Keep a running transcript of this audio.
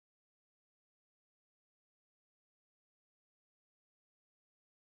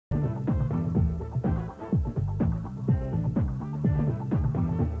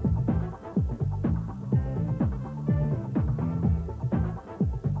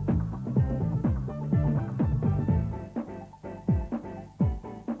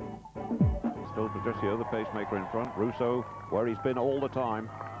Patricio, the pacemaker in front. Russo, where he's been all the time,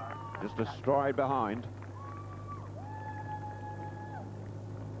 just a stride behind.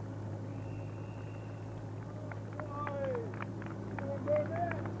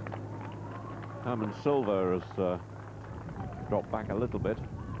 Herman Silva has dropped back a little bit.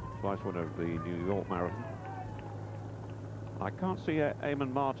 Twice winner of the New York Marathon. I can't see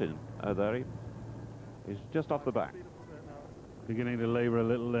Eamon Martin there. He's just off the back. Beginning to labour a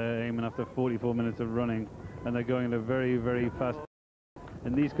little there, Eamon, after 44 minutes of running, and they're going at a very, very fast.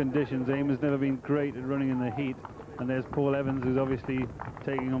 In these conditions, Eamon's never been great at running in the heat, and there's Paul Evans, who's obviously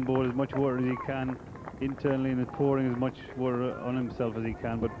taking on board as much water as he can internally and is pouring as much water on himself as he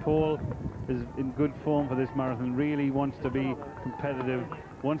can. But Paul is in good form for this marathon, really wants to be competitive,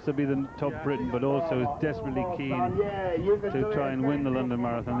 wants to be the top Briton, but also is desperately keen to try and win the London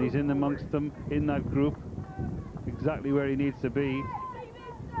Marathon. He's in amongst them, in that group, exactly where he needs to be.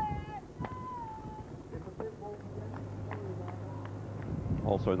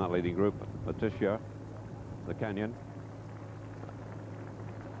 Also in that leading group, Letitia, the Kenyan.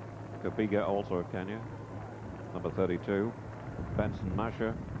 Kabiga, also of Kenya, number 32. Benson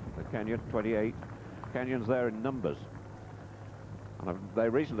Masher, the Kenyan, 28. Kenyans there in numbers. And they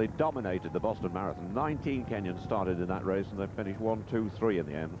recently dominated the Boston Marathon. 19 Kenyans started in that race, and they finished 1, 2, 3 in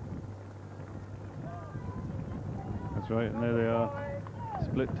the end. That's right, and there they are.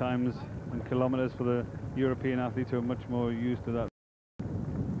 Split times and kilometres for the European athletes who are much more used to that.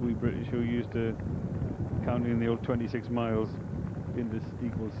 We British who are used to counting in the old 26 miles into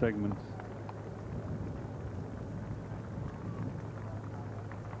equal segments.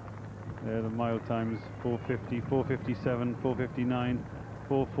 There the mile times: 4:50, 4:57, 4:59,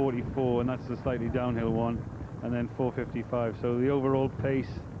 4:44, and that's the slightly downhill one, and then 4:55. So the overall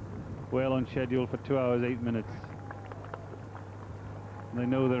pace well on schedule for 2 hours 8 minutes. And they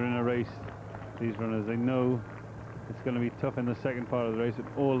know they're in a race, these runners. They know it's going to be tough in the second part of the race, and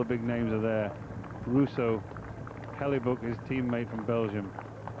all the big names are there. Russo, Hellebuck, his teammate from Belgium.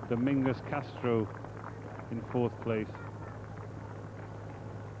 Domingos Castro in 4th place.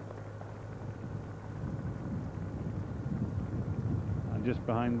 And just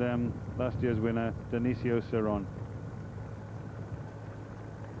behind them, last year's winner, Dionisio Cerron.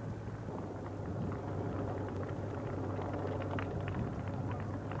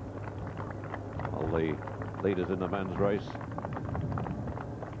 All the leaders in the men's race.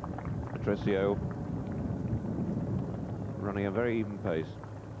 Patricio running a very even pace.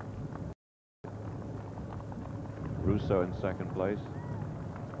 Russo in 2nd place.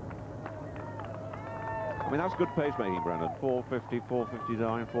 I mean, that's good pace making, Brendan. 4:50,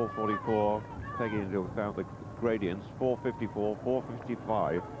 4:59, 4:44, taking into account the gradients. 4:54,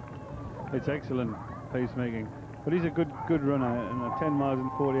 4:55. It's excellent pace making, but he's a good runner, and 10 miles in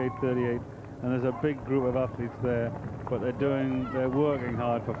 48:38, and there's a big group of athletes there, but they're working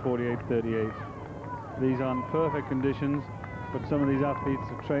hard for 48:38. These aren't perfect conditions, but some of these athletes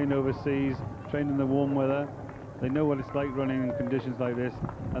have trained overseas, trained in the warm weather. They know what it's like running in conditions like this,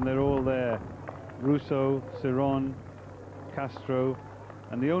 and they're all there. Russo, Cerron, Castro,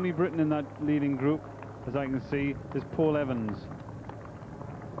 and the only Briton in that leading group, as I can see, is Paul Evans.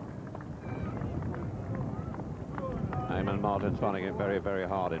 Eamon Martin's finding it very, very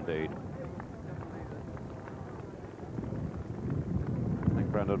hard indeed. I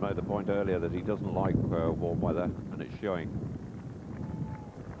think Brendan made the point earlier that he doesn't like warm weather, and it's showing.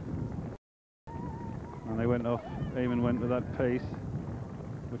 And they went off, Eamon went with that pace,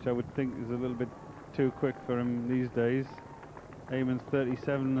 which I would think is a little bit too quick for him these days. Eamon's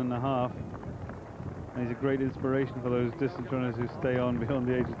 37.5, and he's a great inspiration for those distance runners who stay on beyond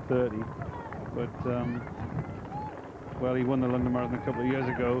the age of 30. But, well, he won the London Marathon a couple of years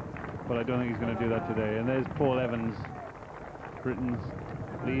ago, but I don't think he's going to do that today. And there's Paul Evans, Britain's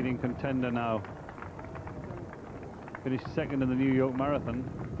leading contender now. Finished 2nd in the New York Marathon,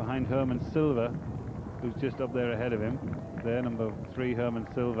 behind Herman Silva, who's just up there ahead of him. There, number 3, Herman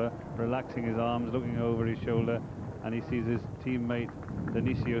Silva, relaxing his arms, looking over his shoulder, and he sees his teammate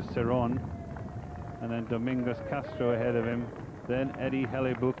Dionisio Cerron, and then Domingos Castro ahead of him, then Eddie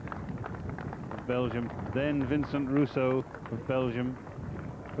Hellebuck of Belgium, then Vincent Russo of Belgium,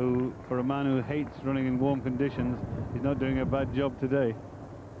 who, for a man who hates running in warm conditions, he's not doing a bad job today.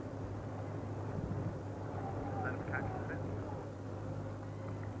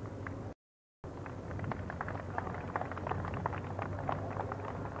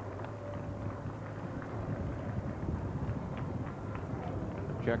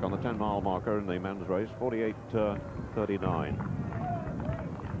 Check on the 10-mile marker in the men's race, 48:39.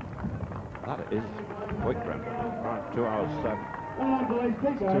 That is quick, Brendan. Around 2 hours 7.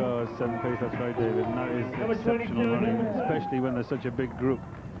 2 hours 7 pace, that's right, David, and that is exceptional running, especially when there's such a big group.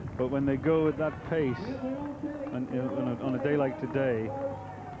 But when they go at that pace, and, on a day like today,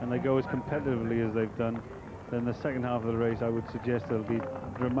 and they go as competitively as they've done, then the second half of the race, I would suggest there'll be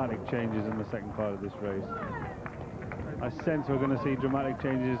dramatic changes in the second part of this race. I sense we're going to see dramatic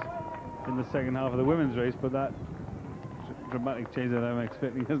changes in the second half of the women's race, but that dramatic change that I'm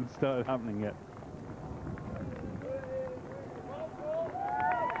expecting hasn't started happening yet.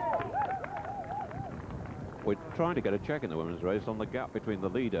 We're trying to get a check in the women's race on the gap between the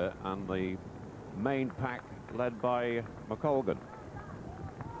leader and the main pack led by McColgan.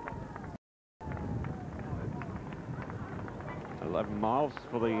 $11 miles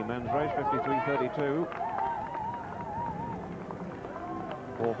for the men's race, 53.32.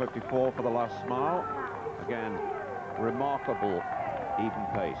 4:54 for the last mile. Again, remarkable even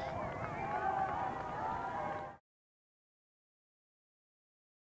pace.